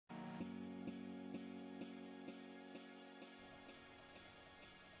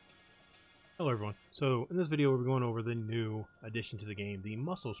Hello everyone. So in this video we're going over the new addition to the game, the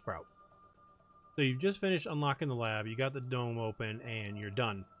mussel sprout. So you've just finished unlocking the lab, you got the dome open, and you're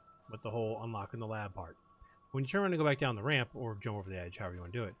done with the whole unlocking the lab part. When you turn around and go back down the ramp, or jump over the edge, however you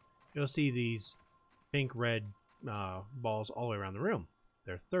want to do it, you'll see these pink-red balls all the way around the room.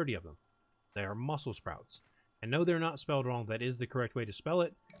 There are 30 of them. They are mussel sprouts. And no, they're not spelled wrong. That is the correct way to spell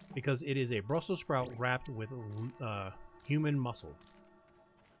it, because it is a Brussels sprout wrapped with human muscle.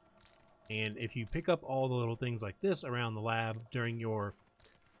 And if you pick up all the little things like this around the lab during your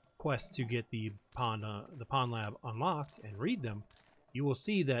quest to get the pond lab unlocked and read them, you will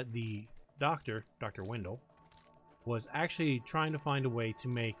see that the Dr. Wendell, was actually trying to find a way to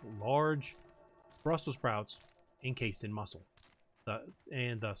make large Brussels sprouts encased in mussel,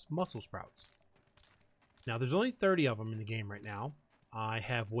 and thus mussel sprouts. Now there's only 30 of them in the game right now. I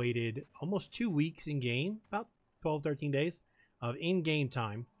have waited almost 2 weeks in game, about 12-13 days of in-game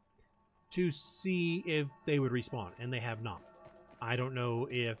time, to see if they would respawn, and they have not. I don't know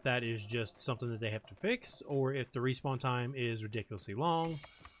if that is just something that they have to fix, or if the respawn time is ridiculously long.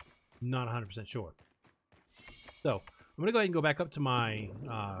 Not 100% sure. So, I'm going to go ahead and go back up to my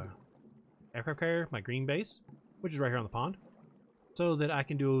aircraft carrier, my green base, which is right here on the pond, so that I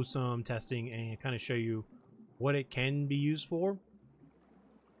can do some testing and kind of show you what it can be used for.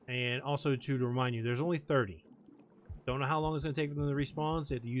 And also to remind you, there's only 30. Don't know how long it's going to take for them to respawn,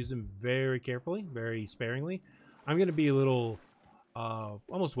 so you have to use them very carefully, very sparingly. I'm going to be a little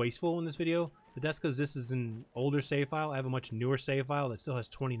almost wasteful in this video, but that's because this is an older save file. I have a much newer save file that still has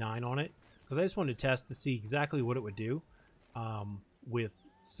 29 on it, because I just wanted to test to see exactly what it would do with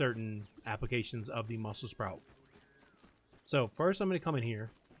certain applications of the mussel sprout. So first I'm going to come in here.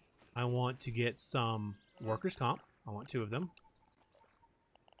 I want to get some workers' comp. I want 2 of them.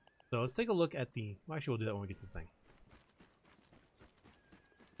 So let's take a look at the... Well, actually, we'll do that when we get to the thing.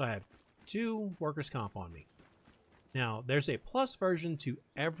 So I have 2 workers' comp on me. Now, there's a plus version to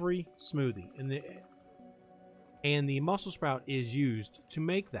every smoothie, and the mussel sprout is used to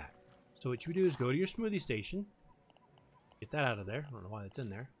make that. So what you do is go to your smoothie station, get that out of there. I don't know why that's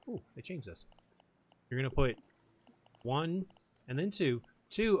in there. Ooh, they changed this. You're going to put 1 and then 2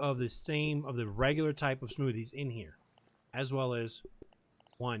 of the regular type of smoothies in here, as well as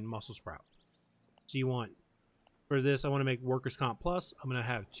 1 mussel sprout. So you want, for this, I want to make workers' comp plus. I'm going to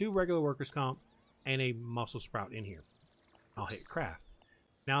have 2 regular workers' comp and a mussel sprout in here. I'll hit craft.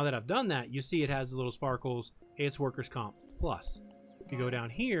 Now that I've done that, you see it has the little sparkles. It's workers' comp plus. If you go down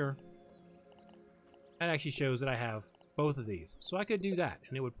here, that actually shows that I have both of these. So I could do that,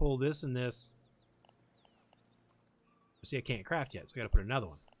 and it would pull this and this. See, I can't craft yet, so I got to put another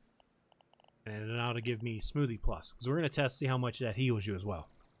one. And now to give me smoothie plus, because we're going to test, see how much that heals you as well.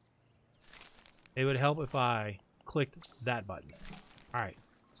 It would help if I clicked that button. Alright,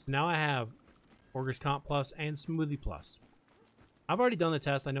 so now I have workers' comp plus and smoothie plus. I've already done the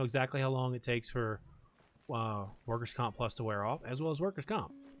test. I know exactly how long it takes for workers' comp plus to wear off, as well as workers'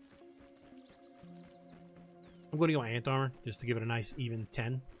 comp. I'm going to go ant armor just to give it a nice even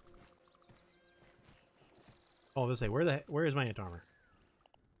 10. Oh, let's say, where is my ant armor?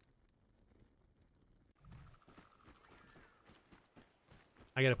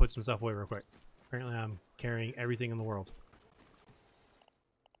 I gotta put some stuff away real quick. Apparently I'm carrying everything in the world.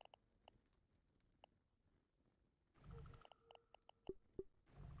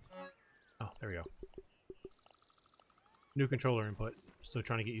 Oh, there we go. New controller input. Still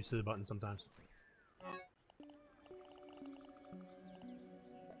trying to get used to the buttons sometimes.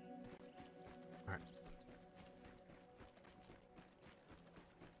 Alright.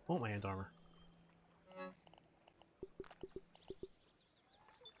 Want my ant armor.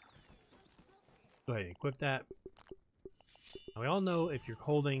 Go ahead and equip that. Now we all know if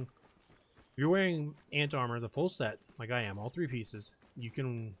you're wearing ant armor, the full set, like I am, all 3 pieces, you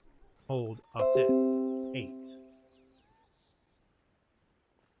can hold up to 8.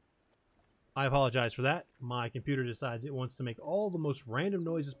 I apologize for that. My computer decides it wants to make all the most random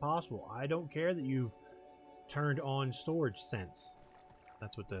noises possible. I don't care that you've turned on storage sense.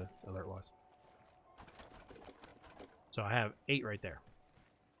 That's what the alert was. So I have 8 right there.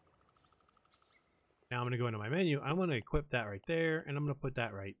 Now I'm going to go into my menu. I'm going to equip that right there, and I'm going to put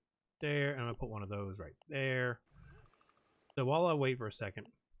that right there, and I'm going to put one of those right there. So while I wait for a second,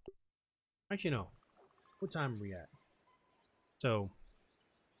 actually no, what time are we at? So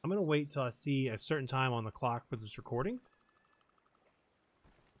I'm going to wait till I see a certain time on the clock for this recording.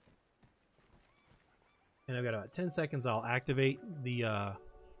 And I've got about 10 seconds. I'll activate the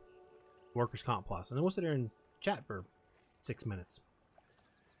workers' comp plus, and then we'll sit there and chat for 6 minutes.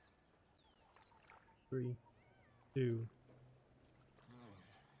 3, 2,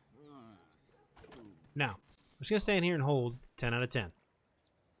 Now, I'm just going to stand here and hold 10 out of 10.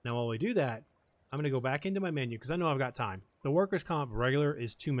 Now, while we do that, I'm going to go back into my menu because I know I've got time. The workers' comp regular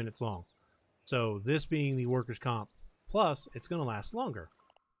is 2 minutes long. So this being the workers' comp plus, it's going to last longer.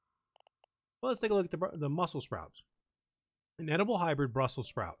 Well, let's take a look at the mussel sprouts. An edible hybrid Brussels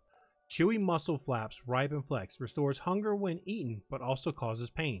sprout. Chewy mussel flaps, ripe and flex. Restores hunger when eaten, but also causes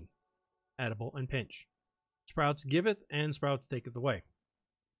pain. Edible and pinch. Sprouts giveth and sprouts taketh away.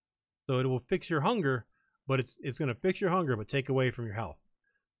 So it will fix your hunger, but it's going to fix your hunger, but take away from your health.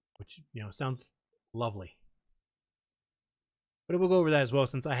 Which, you know, sounds lovely. But we'll go over that as well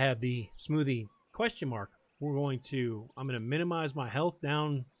since I have the smoothie question mark. I'm going to minimize my health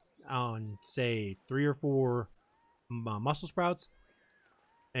down on, say, 3 or 4 mussel sprouts.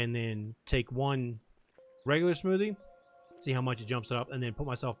 And then take 1 regular smoothie. See how much it jumps it up. And then put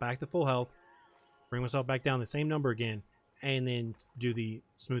myself back to full health. Bring myself back down the same number again. And then do the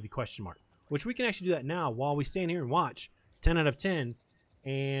smoothie question mark. Which we can actually do that now while we stand here and watch. 10 out of 10.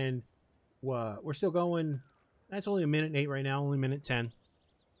 And we're still going. That's only 1:08 right now. Only 1:10.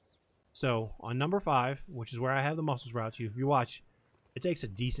 So on number 5, which is where I have the mussel sprouts, if you watch, it takes a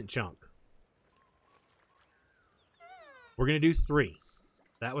decent chunk. We're going to do 3.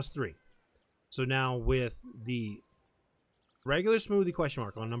 That was 3. So now with the regular smoothie question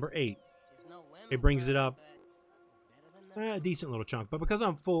mark on number 8, it brings it up a decent little chunk. But because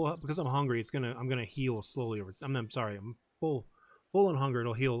I'm full, because I'm hungry, I'm gonna heal slowly over. I'm sorry, I'm full on hunger.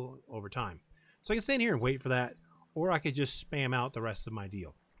 It'll heal over time. So I can stand here and wait for that, or I could just spam out the rest of my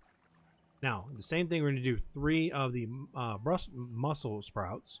deal. Now the same thing. We're gonna do 3 of the mussel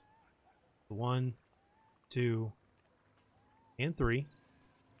sprouts. 1, 2, and 3.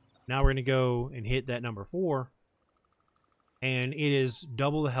 Now we're going to go and hit that number 4. And it is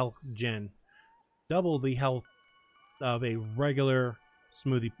double the health double the health of a regular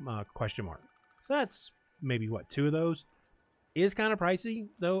smoothie question mark. So that's maybe, what, 2 of those? Is kind of pricey,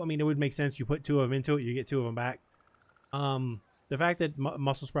 though. I mean, it would make sense. You put 2 of them into it, you get 2 of them back. The fact that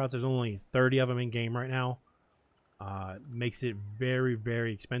mussel sprouts, there's only 30 of them in game right now, makes it very,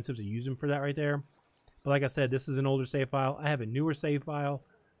 very expensive to use them for that right there. But like I said, this is an older save file. I have a newer save file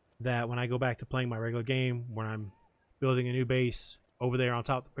that when I go back to playing my regular game, when I'm building a new base over there on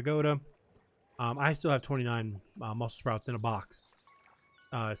top of the pagoda, I still have 29 mussel sprouts in a box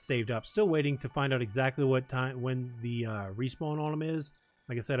saved up. Still waiting to find out exactly what time, when the respawn on them is.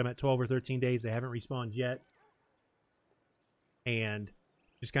 Like I said, I'm at 12 or 13 days. They haven't respawned yet. And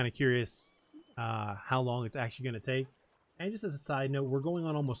just kind of curious how long it's actually going to take. And just as a side note, we're going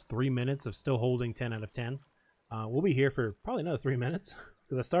on almost 3 minutes of still holding 10 out of 10. We'll be here for probably another 3 minutes.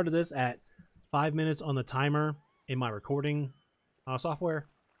 Because I started this at 5 minutes on the timer in my recording software.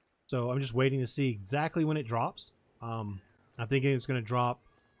 So I'm just waiting to see exactly when it drops. I'm thinking it's going to drop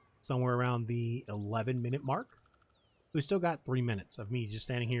somewhere around the 11-minute mark. We still got 3 minutes of me just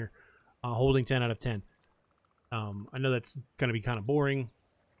standing here holding 10 out of 10. I know that's going to be kind of boring.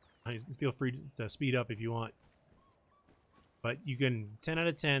 Feel free to speed up if you want. But you can 10 out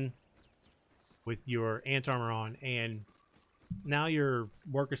of 10 with your ant armor on, and now your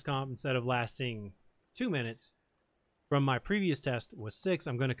workers' comp, instead of lasting 2 minutes, from my previous test was 6.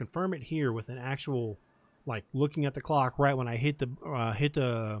 I'm going to confirm it here with an actual, like, looking at the clock right when I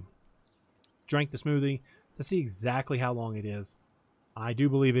drank the smoothie to see exactly how long it is. I do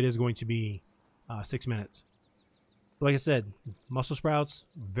believe it is going to be 6 minutes. But like I said, mussel sprouts,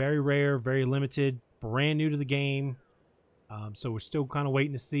 very rare, very limited, brand new to the game. So we're still kind of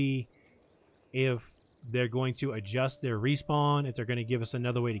waiting to see if they're going to adjust their respawn, if they're going to give us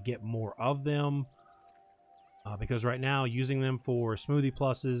another way to get more of them. Because right now, using them for smoothie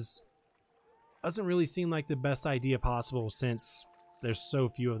pluses doesn't really seem like the best idea possible since there's so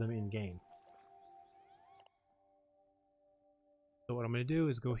few of them in game. So what I'm going to do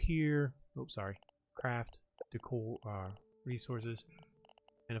is go here. Oops, sorry. Craft, decor, resources.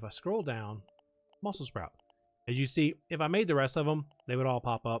 And if I scroll down, mussel sprout. As you see, if I made the rest of them, they would all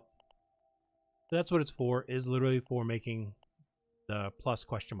pop up. So that's what it's for, is literally for making the plus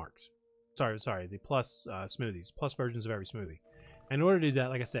question marks. Sorry, the plus smoothies, plus versions of every smoothie. And in order to do that,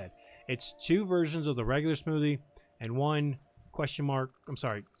 like I said, it's 2 versions of the regular smoothie and 1 question mark,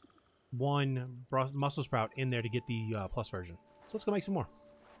 one mussel sprout in there to get the plus version. So let's go make some more.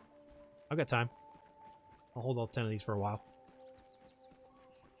 I've got time. I'll hold all 10 of these for a while.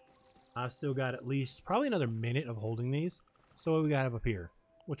 I've still got at least probably another minute of holding these. So what we got up here?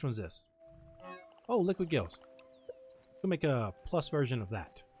 Which one's this? Oh, liquid gills. We'll make a plus version of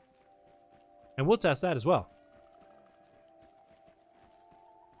that. And we'll test that as well.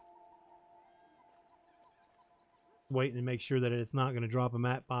 Waiting to make sure that it's not going to drop them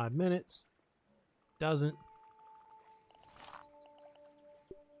at 5 minutes. doesn't.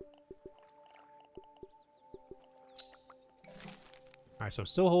 Alright, so I'm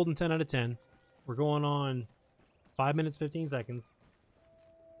still holding 10 out of 10. We're going on 5 minutes, 15 seconds.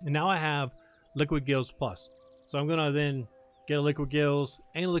 And now I have Liquid Gills Plus. So I'm going to then get a Liquid Gills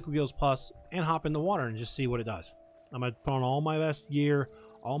and a Liquid Gills Plus and hop in the water and just see what it does. I'm going to put on all my best gear,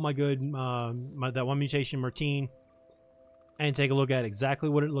 all my good, that one mutation Martine, and take a look at exactly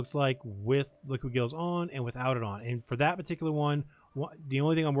what it looks like with Liquid Gills on and without it on. And for that particular one, the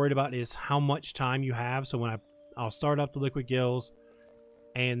only thing I'm worried about is how much time you have. So when I'll start up the Liquid Gills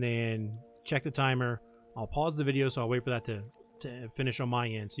and then check the timer. I'll pause the video, so I'll wait for that to finish on my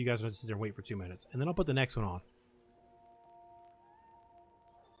end, so you guys don't have to sit there and wait for 2 minutes. And then I'll put the next one on.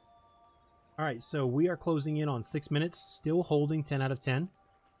 Alright, so we are closing in on 6 minutes, still holding 10 out of 10.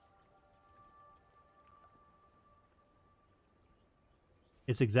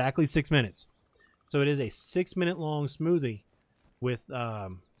 It's exactly 6 minutes. So it is a 6 minute long smoothie with,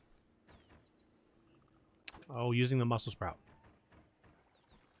 using the mussel sprout.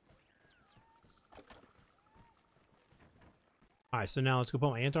 Alright, so now let's go put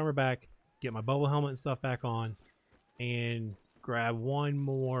my ant armor back, get my bubble helmet and stuff back on, and grab one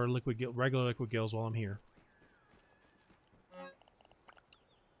more regular Liquid Gills while I'm here.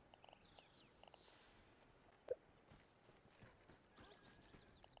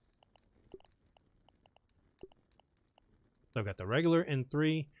 So I've got the regular in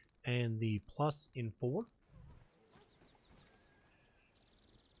 3 and the plus in 4.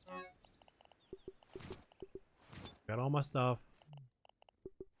 Got all my stuff.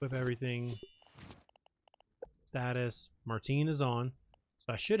 Equip everything. Status. Martine is on.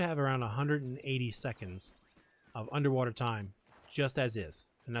 So I should have around 180 seconds of underwater time just as is.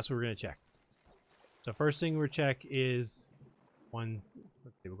 And that's what we're going to check. So first thing we'll check is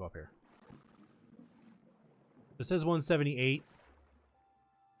let's see, we'll go up here. It says 178.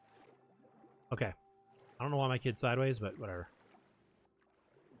 Okay. I don't know why my kid's sideways, but whatever.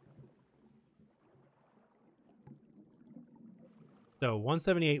 So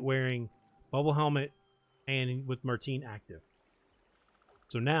 178 wearing bubble helmet and with Martine active.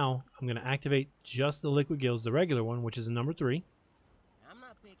 So now I'm going to activate just the Liquid Gills, the regular one, which is number 3. I'm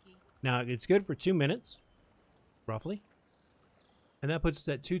not picky. Now it's good for 2 minutes, roughly. And that puts us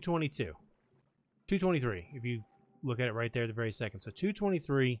at 222. 223, if you look at it right there at the very second. So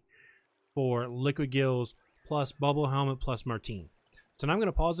 223 for Liquid Gills plus bubble helmet plus Martine. So now I'm going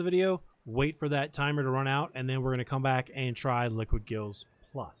to pause the video, wait for that timer to run out, and then we're going to come back and try Liquid Gills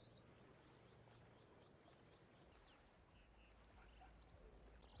Plus.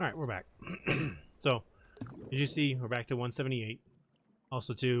 Alright, we're back. So, as you see, we're back to 178.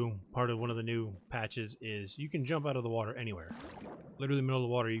 Also, too, part of one of the new patches is you can jump out of the water anywhere. Literally in the middle of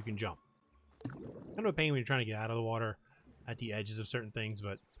the water, you can jump. Kind of a pain when you're trying to get out of the water at the edges of certain things,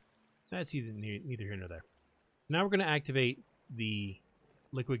 but that's neither here nor there. Now we're going to activate the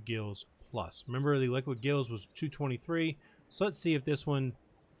Liquid Gills Plus. Remember, the Liquid Gills was 223, so let's see if this one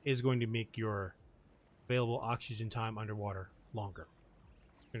is going to make your available oxygen time underwater longer.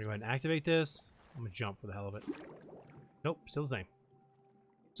 I'm going to go ahead and activate this. I'm going to jump for the hell of it. Nope, still the same.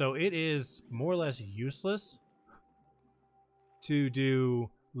 So it is more or less useless to do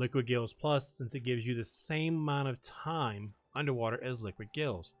Liquid Gills Plus since it gives you the same amount of time underwater as Liquid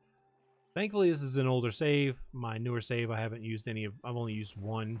Gills. Thankfully, this is an older save. My newer save, I haven't used any of. I've only used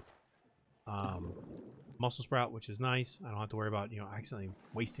one mussel sprout, which is nice. I don't have to worry about accidentally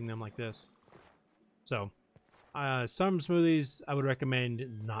wasting them like this. So, some smoothies I would recommend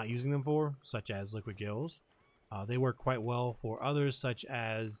not using them for, such as Liquid Gills. They work quite well for others, such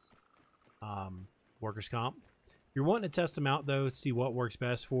as workers' comp. If you're wanting to test them out, though, see what works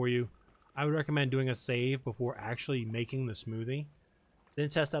best for you, I would recommend doing a save before actually making the smoothie. Then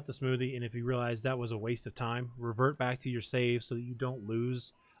test out the smoothie, and if you realize that was a waste of time, revert back to your save so that you don't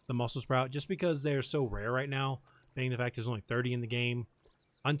lose the mussel sprout, just because they're so rare right now, being the fact there's only 30 in the game,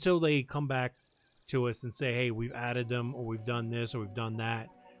 until they come back to us and say, hey, we've added them, or we've done this, or we've done that,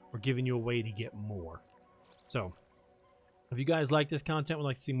 we're giving you a way to get more. So, if you guys like this content, would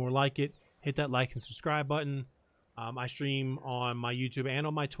like to see more like it, hit that like and subscribe button. I stream on my YouTube and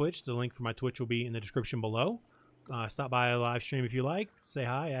on my Twitch. The link for my Twitch will be in the description below. Stop by a live stream if you like. Say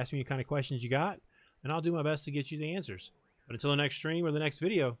hi, ask me any kind of questions you got, and I'll do my best to get you the answers. But until the next stream or the next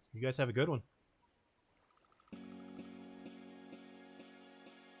video, you guys have a good one.